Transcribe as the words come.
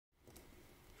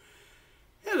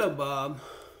Hello, Bob.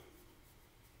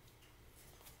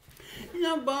 You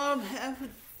know, Bob, after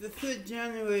the 3rd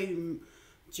January,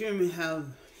 Jim have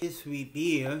his 3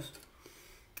 beers.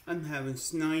 I'm having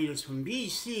Snyder's from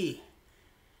BC.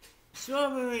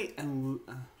 Strawberry and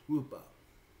rhubarb.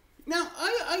 Now,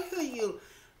 I heard your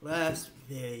last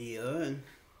video, and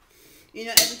you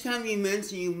know, every time you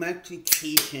mention your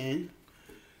Mexican,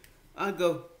 I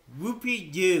go,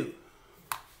 whoopie-doo.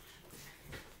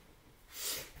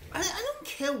 I don't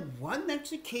care what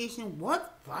Mexican,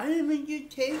 what vitamin you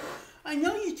take. I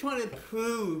know you're trying to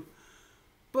prove,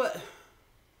 but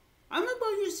I'm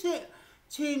about your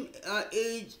same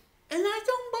age, and I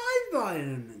don't buy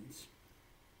vitamins.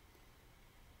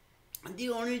 The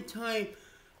only time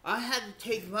I had to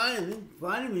take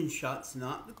vitamin shots,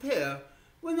 not the pill,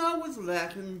 when I was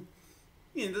lacking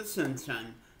in the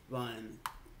sunshine vitamin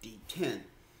D10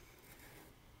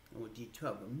 or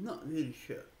D12. I'm not really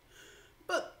sure.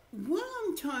 But what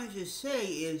I'm trying to say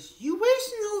is, you're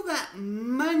wasting all that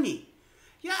money.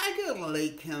 Yeah, I get a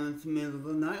late count in the middle of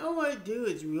the night. All I do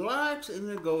is relax and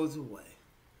it goes away.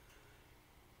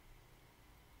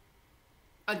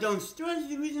 I don't stress.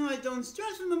 The reason I don't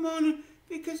stress in the morning,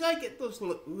 because I get those,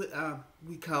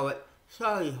 we call it,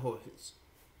 sorry horses.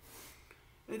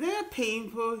 They're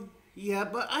painful, yeah,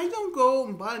 but I don't go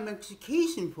and buy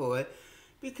Mexican for it,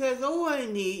 because all I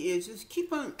need is just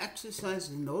keep on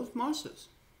exercising those muscles.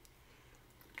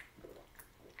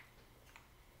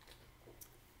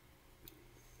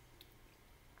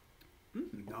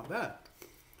 Not bad.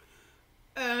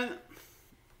 And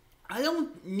I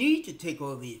don't need to take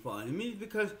all these vitamins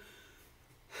because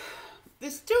the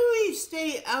stories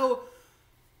stay out,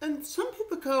 and some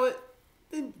people call it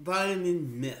the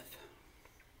vitamin myth.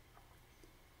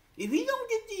 If you don't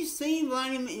get these same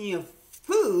vitamins in your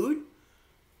food,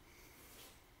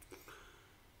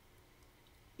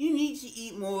 you need to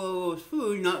eat more of those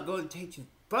food, not go to take your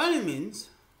vitamins.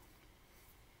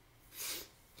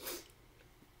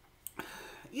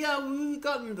 Yeah, we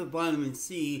got into the vitamin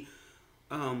C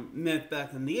myth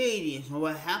back in the 80s, and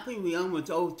what happened, we almost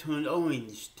all turned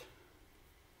orange.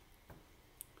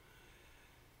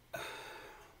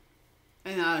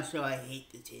 And also, I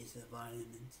hate the taste of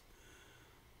vitamins.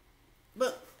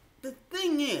 But the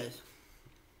thing is,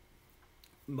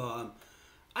 Bob,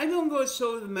 I don't go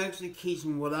show the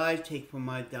Mexican what I take for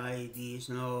my diabetes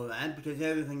and all that, because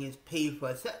everything is paid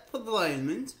for except for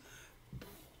vitamins.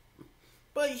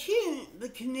 But here, the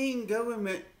Canadian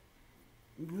government,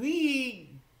 we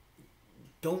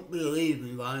don't believe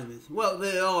in vitamins. Well,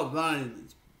 they are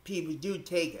vitamins. People do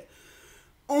take it.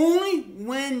 Only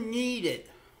when needed.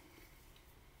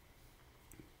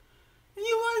 And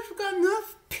your wife got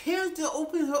enough pills to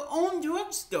open her own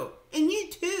drugstore. And you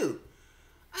too.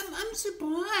 I'm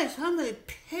surprised how many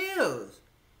pills.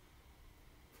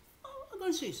 Oh, I'm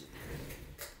going to say something.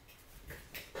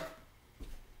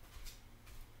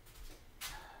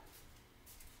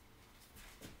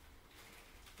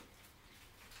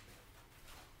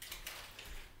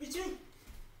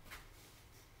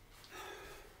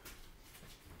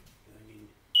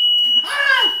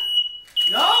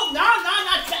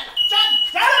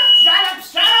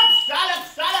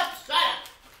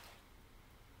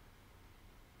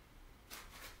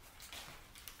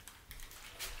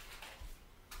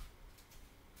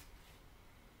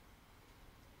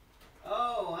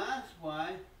 Oh, that's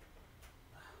why.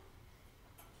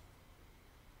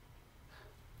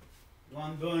 Well,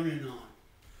 I'm burning on.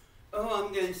 Oh,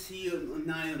 I'm gonna see you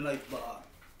now like Bob.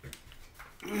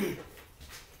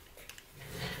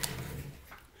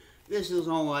 This is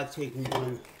all I take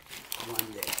one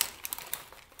day.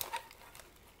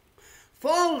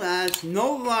 For that,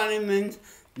 no vitamins,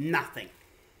 nothing.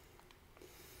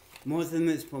 Most of them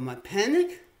is for my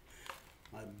panic,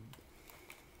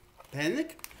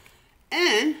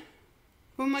 and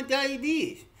for my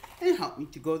diabetes, and help me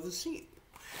to go to sleep.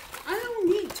 I don't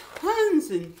need tons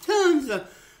and tons of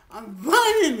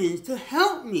vitamins to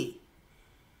help me.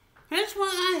 That's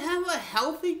why I have a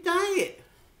healthy diet.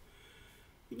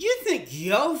 You think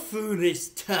your food is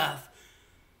tough?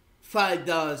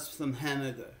 $5 from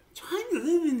hamburger. Try to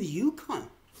live in the Yukon.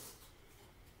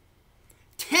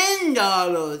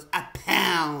 $10 a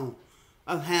pound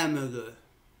of hamburger.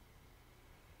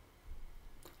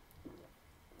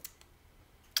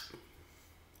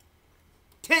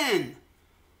 $10.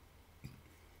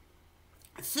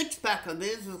 A 6-pack of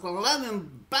this is $11.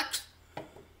 $11.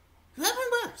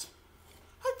 That's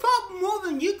probably more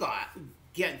than you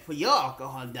get for your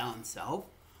alcohol down south.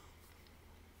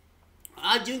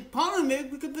 I drink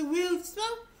polymeric because the real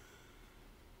stuff,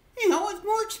 you know, it's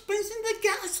more expensive than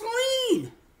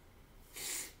gasoline.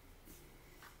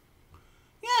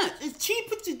 Yes. It's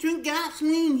cheaper to drink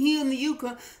gasoline here in the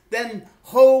Yukon than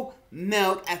whole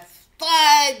milk at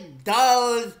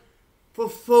 $5 for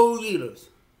 4 liters.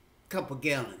 Couple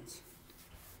gallons.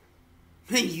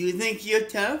 And you think you're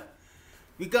tough?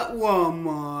 We got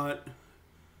Walmart.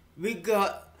 We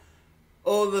got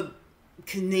all the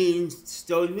Canadian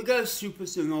stores. We got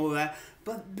Supers and all that.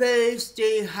 But they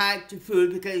stay high to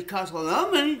food because it costs a lot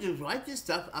of money to write this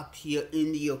stuff up here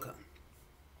in the Yukon.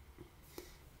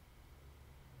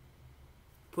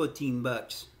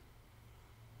 $14.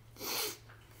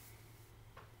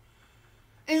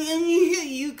 And you hear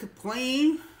you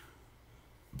complain.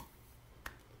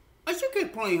 I should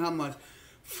complain how much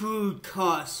food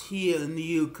costs here in the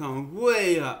Yukon,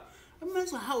 way up.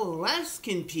 Imagine how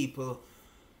Alaskan people,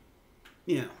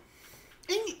 you know.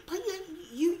 And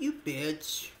you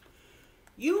bitch.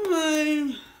 You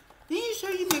mind. Then you show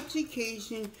your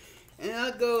Mexication, and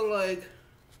I go like,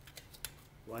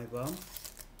 why, Bob?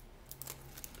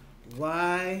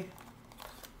 Why?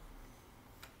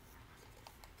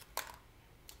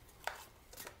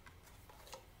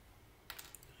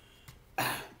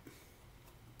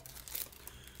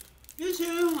 This year,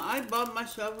 I bought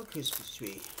myself a Christmas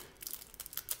tree.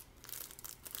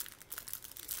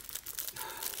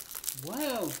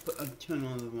 Wow, I turn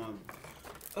on the wrong.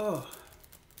 Oh.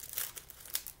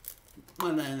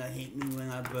 My Nana hate me when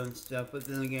I burn stuff, but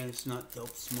then again, it's not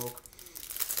dope smoke.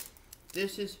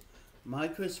 This is my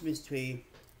Christmas tree.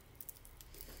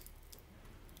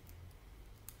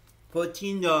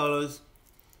 $14.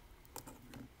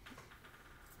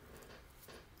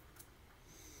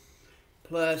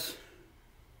 Plus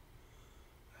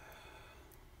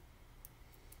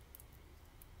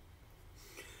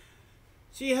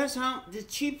see, has the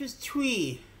cheapest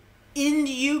tree in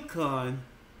the Yukon.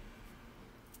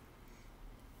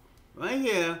 Right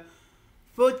here,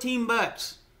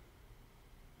 $14.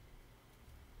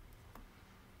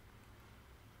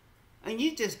 And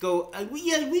you just go,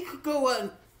 we could go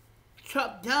and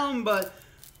chop down, but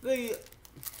the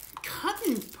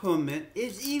cutting permit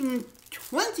is even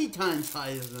 20 times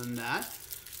higher than that.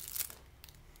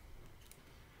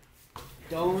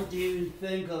 Don't even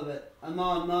think of it. I'm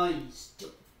on 9.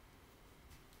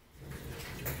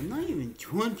 I'm not even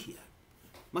 20 yet.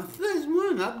 My first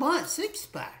one, I bought a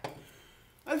 6-pack.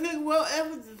 I think, well,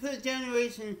 after the third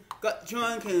generation got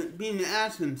drunk and being an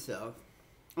ass himself,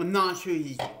 I'm not sure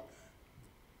he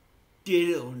did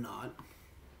it or not.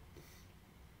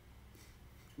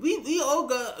 We all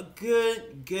got a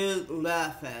good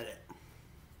laugh at it.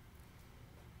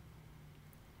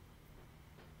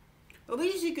 At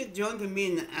least you get drunk and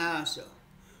be an asshole.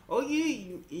 All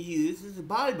you use is the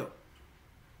Bible.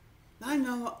 I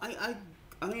know, I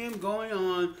am going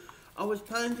on. I was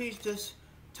planning to just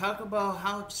talk about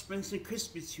how expensive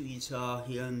Christmas trees are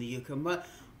here in the Yukon, but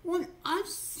when I've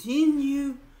seen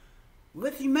you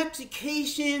with your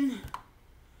Mexication,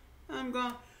 I'm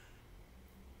going,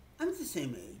 I'm the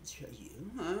same age as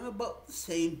you. I'm about the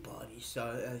same body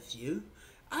size as you.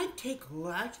 I take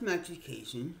less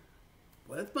Mexication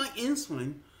with my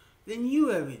insulin than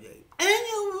you every day. And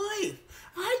your wife.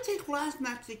 I take less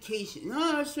Mexication.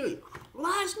 No, I'm serious.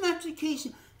 Less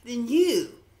Mexication than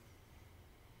you.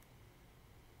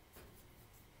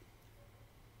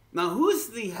 Now, who's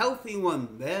the healthy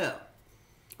one there?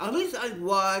 At least I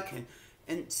walk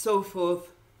and so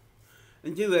forth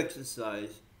and do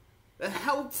exercise. That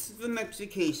helps the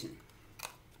Mexication.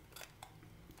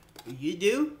 You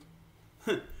do?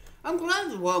 I'm glad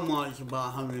the Walmart is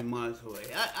about 100 miles away.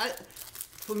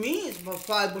 For me, it's about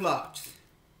 5 blocks.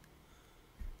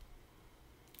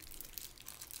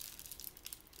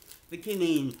 The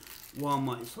Canadian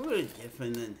Walmart is a little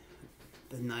different than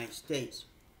the United States.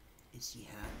 Is he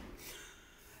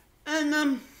happy?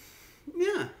 And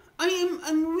yeah,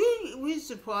 I'm really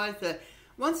surprised that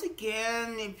once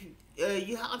again, if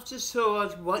you have to show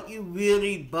us what you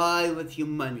really buy with your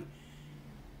money.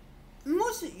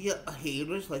 Most of you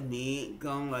haters like me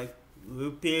going like,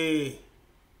 Whoopee.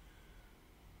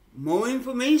 More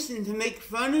information to make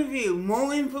fun of you.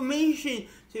 More information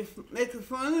to make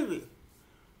fun of you.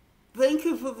 Thank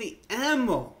you for the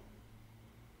ammo.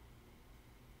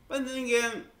 But then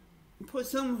again, for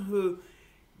some who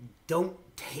don't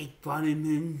take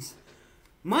vitamins,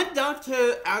 my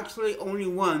doctor actually only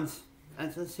once,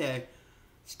 as I said,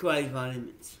 prescribed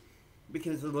vitamins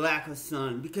because of the lack of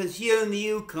sun. Because here in the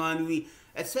Yukon, we,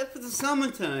 except for the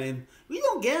summertime, we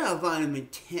don't get our vitamin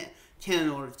 10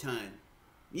 all the time.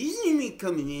 You see me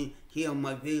coming in here on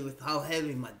my video with how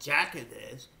heavy my jacket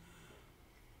is.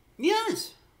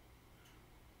 Yes.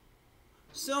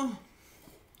 So,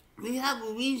 we have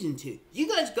a reason to.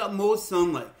 You guys got more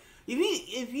sunlight.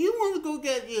 If you want to go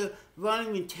get your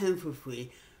vitamin 10 for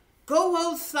free, go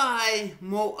outside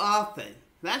more often.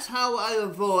 That's how I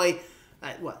avoid,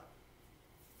 like, what,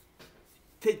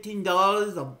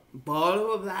 $15 a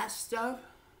bottle of that stuff?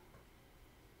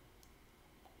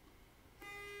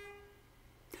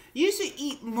 You should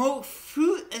eat more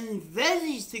fruit and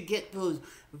veggies to get those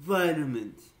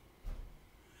vitamins.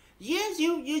 Yes,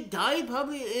 your diet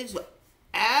probably is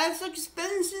as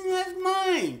expensive as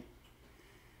mine.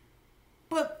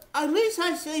 But at least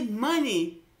I save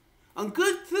money on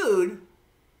good food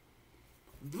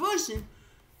versus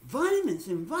vitamins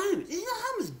and vitamins. You know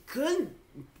how much good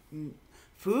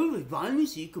food with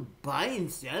vitamins you could buy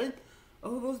instead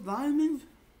of those vitamins?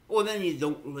 Or then you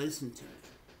don't listen to it.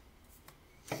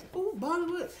 Oh, by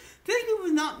the way, thank you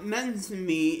for not mentioning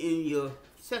me in your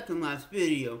second last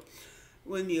video.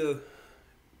 When you...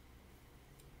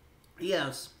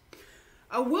 Yes.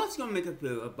 I was going to make a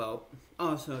video about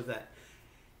also that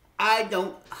I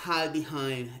don't hide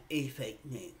behind a fake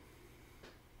name.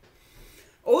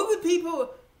 All the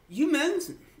people you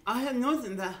mentioned, I have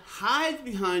nothing that hides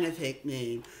behind a fake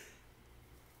name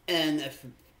and a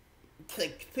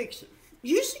fake fiction.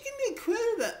 You should give me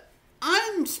credit that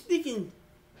I'm speaking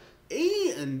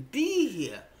A and B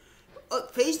here,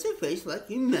 face to face, like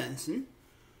you mentioned.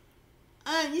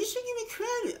 And you should give me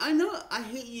credit. I know I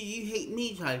hate you, you hate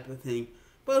me type of thing.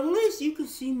 But at least you can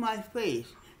see my face.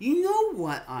 You know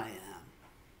what I am.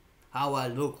 How I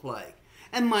look like.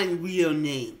 And my real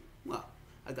name. Well,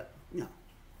 I got,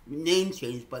 name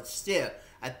change, but still,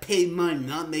 I paid money,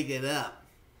 not make it up.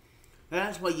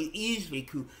 That's why you easily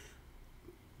could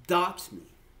dox me.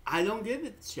 I don't give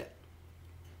a shit.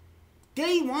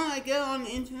 Day one, I get on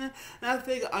the internet, and I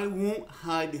figure I won't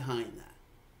hide behind that.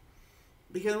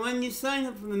 Because when you sign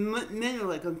up for the menu,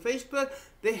 like on Facebook,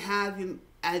 they have your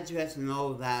address and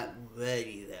all that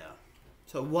ready there.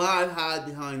 So why hide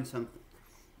behind something?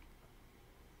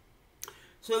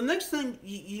 So next time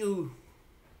you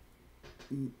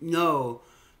know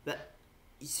that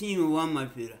you see me on my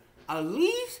video, at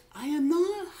least I am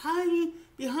not hiding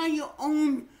behind your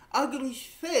own ugly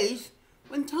face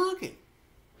when talking.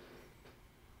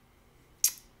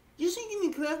 You should give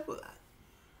me credit for that.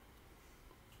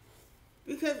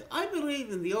 Because I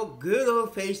believe in the old good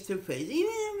old face-to-face,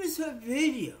 even if it's a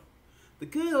video. The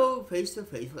good old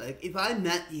face-to-face, like if I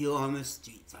met you on the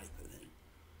street type of thing.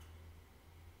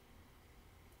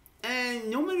 And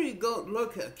no matter you go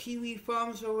look at Kiwi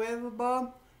Farms or wherever,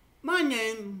 Bob, my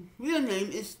real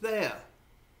name is there.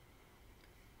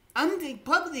 I'm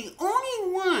probably the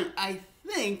only one, I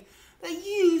think, that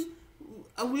used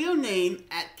a real name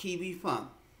at Kiwi Farm.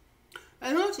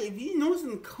 And also, if you notice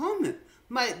in the comment,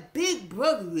 my big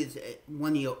brother, who is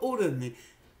 1 year older than me,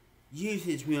 used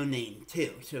his real name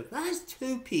too. So that's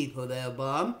two people there,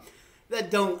 Bob,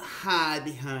 that don't hide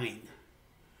behind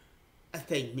a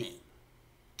fake name.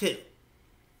 Two.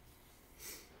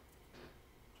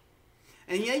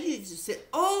 And yet you just said,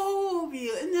 oh,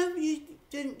 and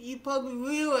then you probably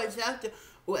realize after,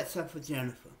 oh, except for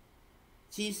Jennifer.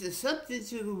 She's accepted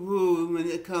to the rule when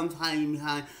it comes hiding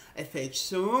behind a fake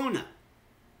Serona.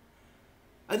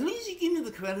 At least you give me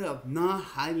the credit of not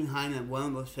hiding behind one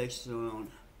of those fake Serona.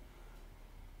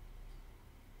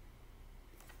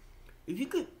 If you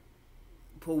could,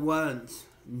 for once,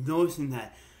 noticing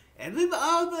that every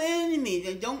other enemy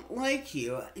that don't like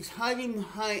you is hiding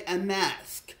behind a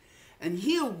mask. And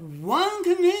here, one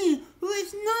Canadian who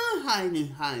is not hiding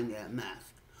behind that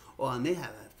mask. Or they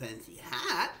have a fancy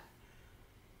hat.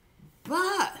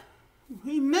 But,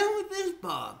 remember this,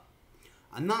 Bob.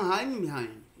 I'm not hiding behind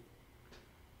it.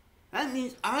 That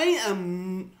means I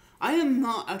am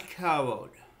not a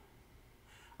coward.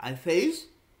 I face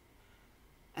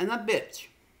and I bitch.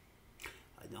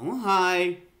 I don't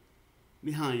hide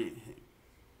behind anything.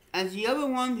 As the other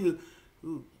one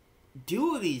who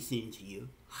do these things to you,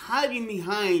 hiding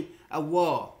behind a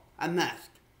wall, a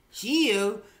mask.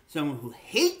 You, someone who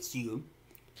hates you,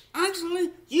 actually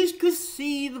you could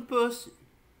see the person.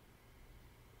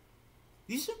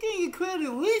 You should give your credit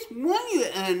at least one of your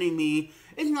enemy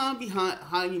is not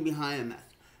hiding behind a mask.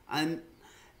 And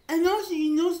also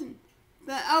you notice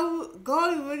that our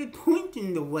God already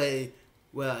pointing the way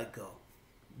where I go.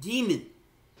 Demon.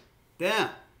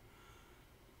 There.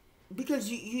 Because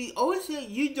you always say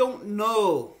you don't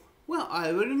know. Well,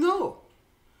 I already know.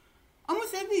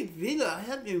 Almost every video I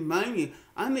have to remind you,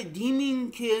 I'm a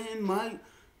demon kid and my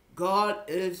God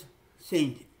is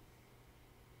sainted.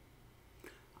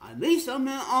 At least I'm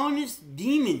an honest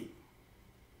demon.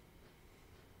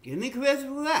 Give me credit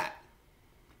for that.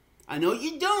 I know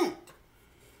you don't.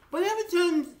 But every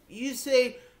time you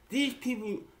say these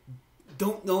people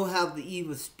don't know how the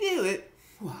evil spirit,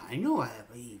 well, I know I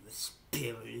have an evil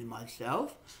spirit in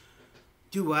myself.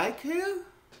 Do I care?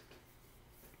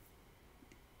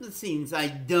 It seems I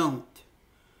don't.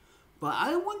 But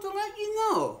I want to let you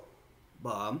know,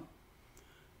 Bob,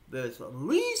 there's at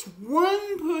least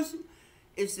one person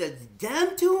is that's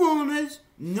damn too honest,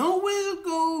 nowhere to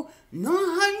go, not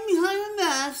hiding behind a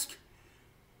mask.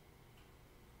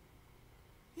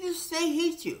 Just say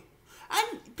hates you.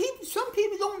 And some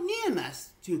people don't need a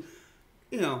mask to,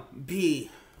 be,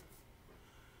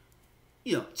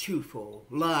 truthful,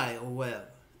 lie, or whatever.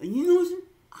 And you know something?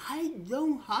 I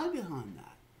don't hide behind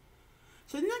that.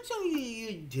 So next time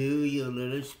you do your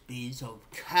little speech of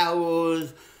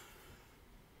cowards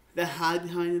that hide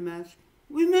behind the mask,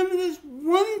 remember there's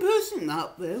one person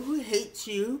out there who hates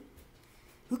you,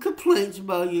 who complains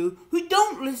about you, who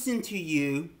don't listen to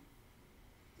you,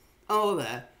 all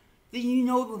that you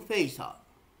know the face of.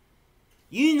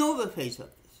 You know the face of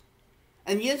this.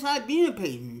 And yes, I've been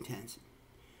paying attention.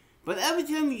 But every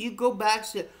time you go back and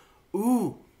say,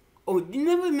 ooh, oh, you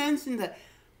never mentioned that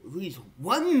at least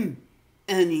one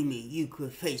enemy you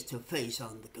could face to face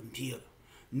on the computer.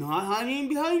 Not hiding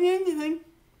behind anything.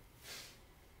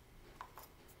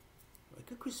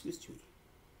 Like a Christmas tree.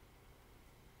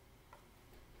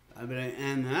 I better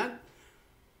end that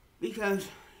because,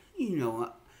 you know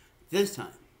what, this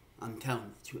time I'm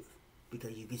telling the truth.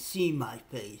 Because you can see my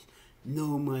face,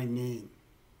 know my name.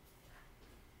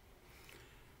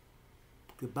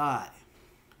 Goodbye.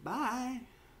 Bye.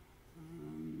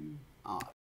 Off.